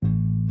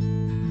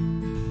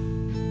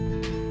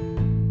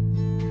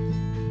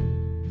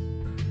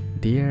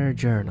Dear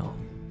Journal,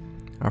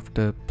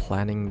 after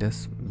planning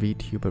this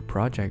Vtuber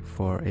project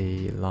for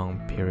a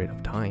long period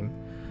of time,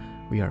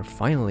 we are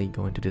finally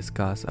going to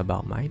discuss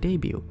about my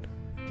debut.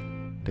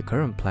 The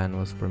current plan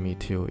was for me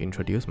to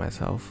introduce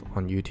myself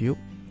on YouTube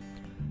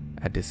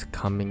at this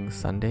coming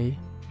Sunday,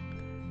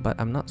 but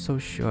I'm not so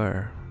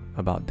sure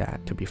about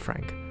that, to be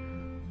frank.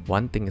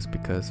 One thing is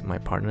because my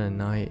partner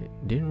and I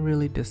didn't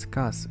really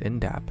discuss in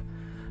depth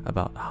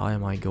about how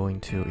am I going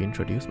to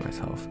introduce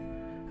myself,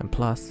 and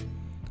plus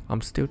I'm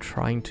still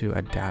trying to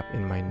adapt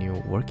in my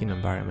new working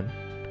environment.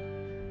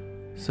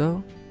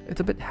 So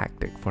it's a bit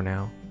hectic for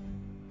now.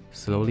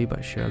 Slowly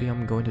but surely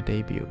I'm going to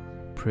debut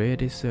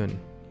pretty soon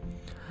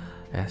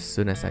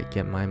as I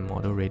get my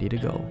model ready to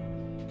go.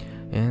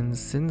 And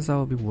since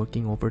I'll be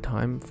working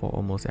overtime for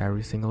almost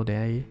every single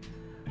day,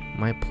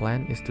 my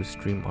plan is to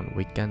stream on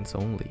weekends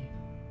only.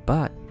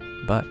 But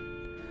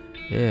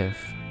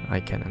if I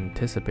can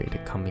anticipate the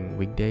coming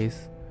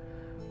weekdays,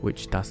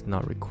 which does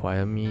not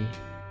require me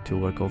to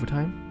work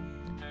overtime,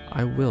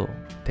 I will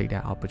take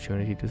that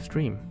opportunity to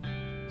stream.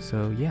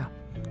 So yeah,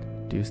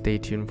 do stay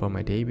tuned for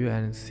my debut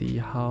and see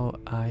how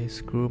I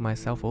screw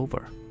myself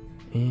over.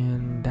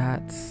 And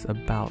that's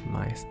about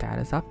my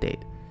status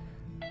update.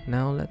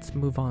 Now let's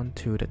move on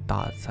to the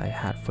thoughts I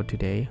had for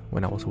today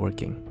when I was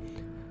working.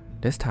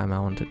 This time I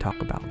want to talk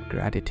about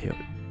gratitude.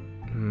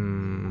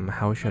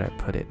 How should I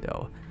put it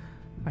though?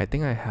 I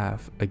think I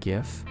have a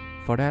gift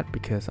for that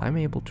because I'm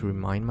able to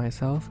remind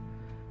myself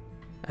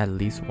at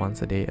least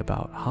once a day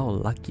about how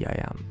lucky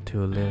I am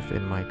to live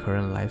in my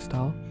current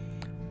lifestyle.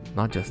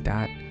 Not just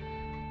that,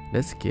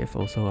 this gift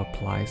also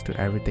applies to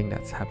everything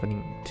that's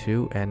happening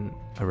to and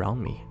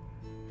around me.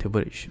 To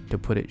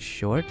put it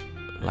short,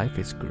 life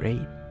is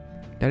great.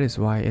 That is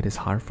why it is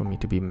hard for me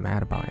to be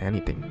mad about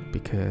anything,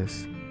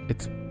 because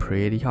it's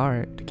pretty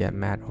hard to get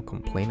mad or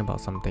complain about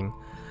something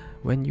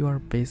when you are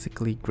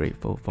basically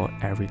grateful for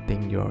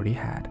everything you already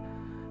had.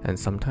 And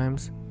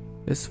sometimes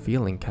this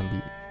feeling can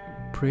be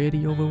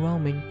pretty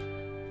overwhelming,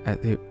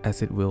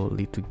 as it will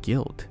lead to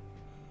guilt,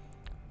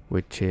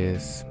 which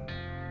is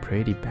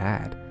pretty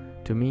bad.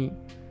 To me,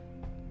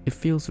 it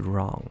feels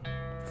wrong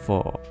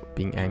for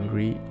being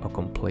angry or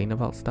complain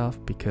about stuff,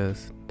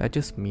 because that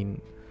just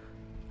means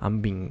I'm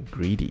being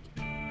greedy,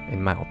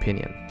 in my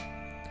opinion.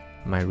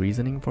 My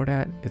reasoning for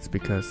that is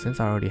because since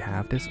I already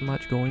have this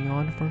much going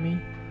on for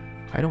me,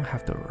 I don't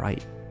have the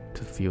right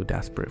to feel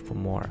desperate for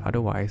more.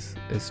 Otherwise,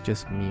 it's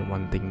just me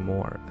wanting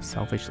more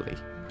selfishly.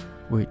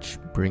 Which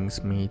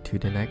brings me to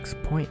the next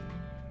point.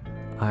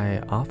 I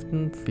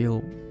often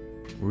feel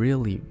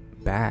really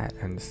bad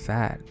and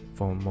sad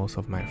for most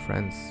of my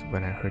friends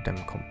when I heard them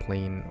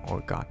complain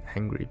or got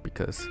angry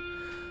because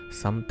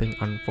something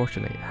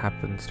unfortunate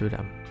happens to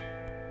them.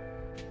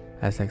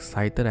 As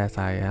excited as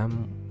I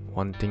am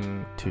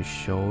wanting to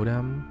show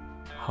them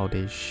how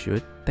they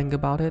should think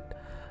about it,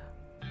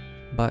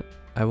 but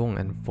I won't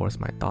enforce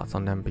my thoughts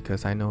on them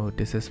because I know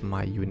this is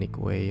my unique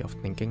way of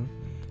thinking.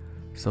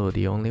 So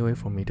the only way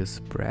for me to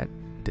spread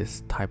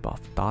this type of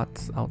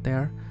thoughts out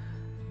there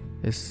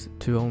is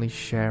to only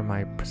share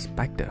my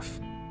perspective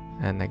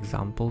and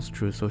examples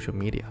through social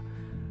media,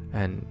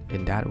 and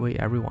in that way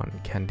everyone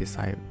can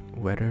decide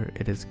whether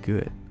it is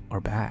good or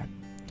bad.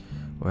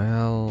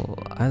 Well,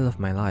 I love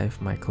my life,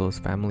 my close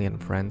family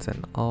and friends,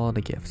 and all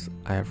the gifts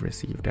I have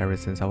received ever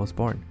since I was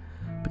born,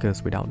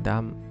 because without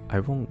them I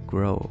won't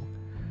grow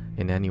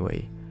in any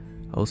way.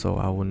 Also,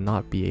 I will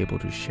not be able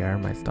to share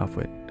my stuff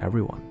with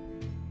everyone.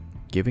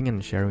 Giving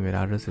and sharing with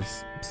others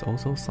is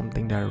also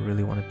something that I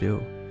really want to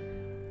do.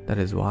 That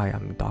is why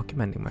I'm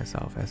documenting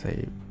myself as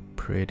a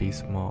pretty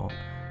small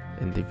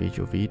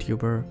individual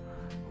VTuber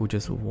who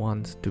just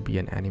wants to be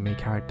an anime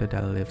character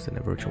that lives in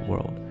a virtual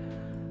world.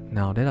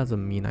 Now that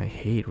doesn't mean I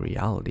hate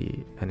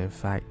reality, and in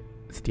fact,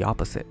 it's the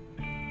opposite.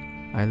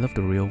 I love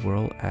the real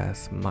world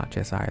as much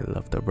as I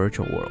love the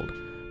virtual world,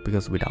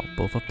 because without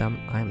both of them,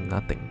 I am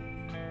nothing.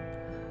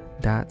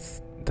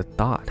 That's the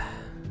thought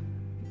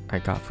I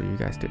got for you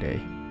guys today.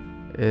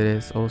 It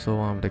is also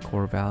one of the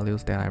core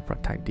values that I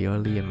protect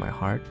dearly in my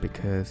heart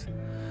because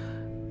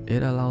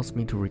it allows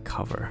me to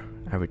recover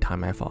every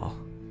time I fall,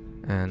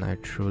 and I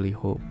truly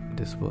hope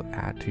this will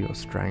add to your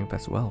strength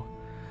as well.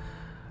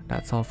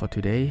 That's all for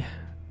today.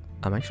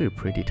 I'm actually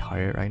pretty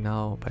tired right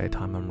now by the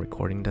time I'm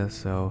recording this,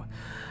 so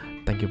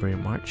thank you very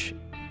much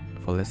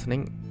for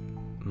listening.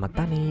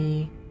 Mata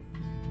ni!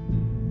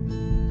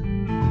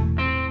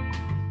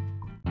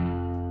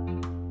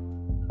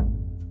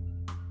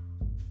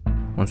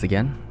 Once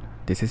again,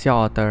 this is your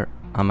author,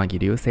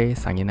 Ryuusei,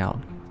 signing out.